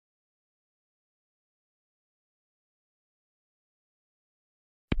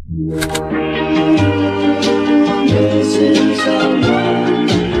Deep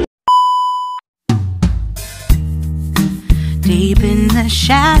in the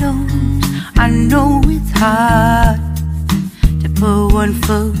shadows, I know it's hard to put one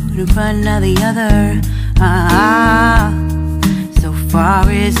foot in front of the other. So far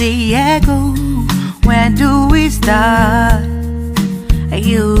as the echo, where do we start?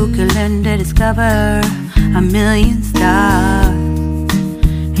 You can learn to discover a million stars.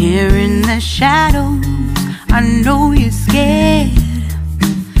 Here in the shadows, I know you're scared.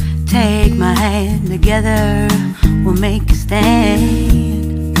 Take my hand, together we'll make a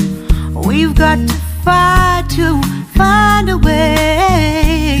stand. We've got to fight to find a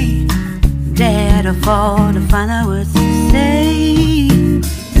way. Dare to fall to find out what to say.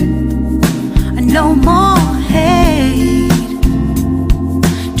 No more hate.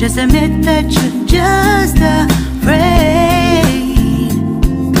 Just admit that you're just afraid.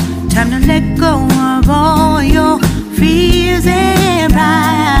 Time to let go of all your fears and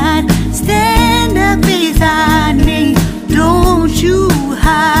pride. Stand up beside me, don't you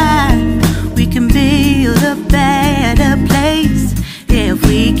hide. We can build a better place. If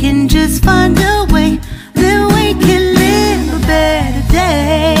we can just find a way, then we can live a better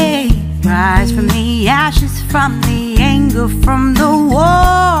day. Rise from the ashes, from the anger, from the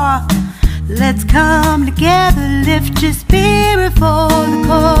war. Let's come together, lift your spirit for the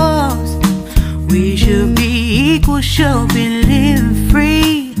cause. We should be equal, should be living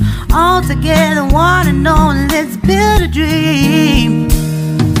free. All together, one and all, let's build a dream.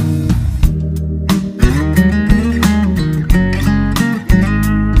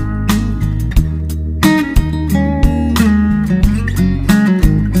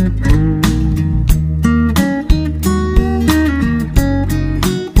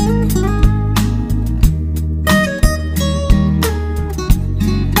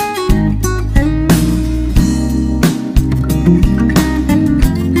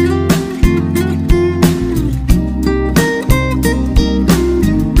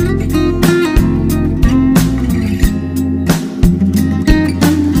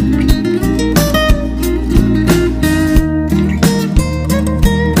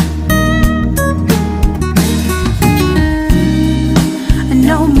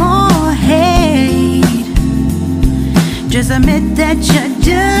 Just admit that you're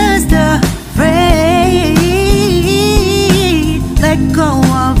just afraid. Let go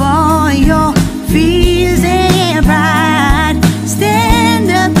of all your fears and pride. Stand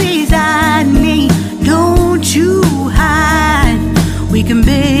up beside me, don't you hide. We can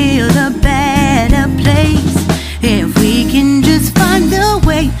build a better place. If we can just find a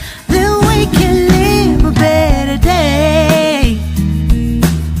way, then we can live a better day.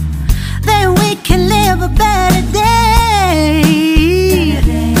 Then we can live a better day.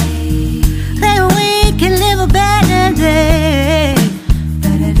 Then we can live a better day.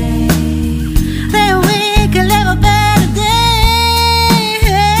 Better day. Then we can live a better day.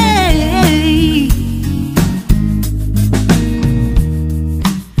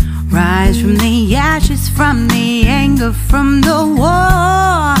 Rise from the ashes, from the anger, from the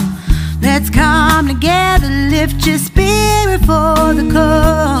war. Let's come together, lift your spirit for the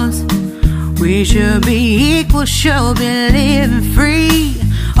cause. We should be equal, should be living free.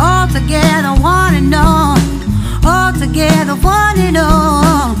 All together, one and all. All together, one and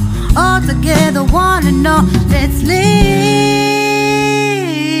all. All together, one and all. Let's live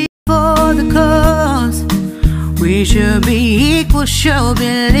for the cause. We should be equal, should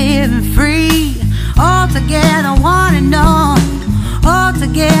be living free. All together, one and all. All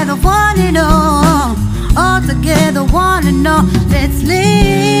together, one and all. All together, one and all. Let's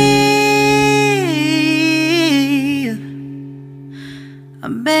live a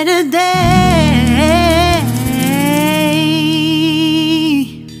better day.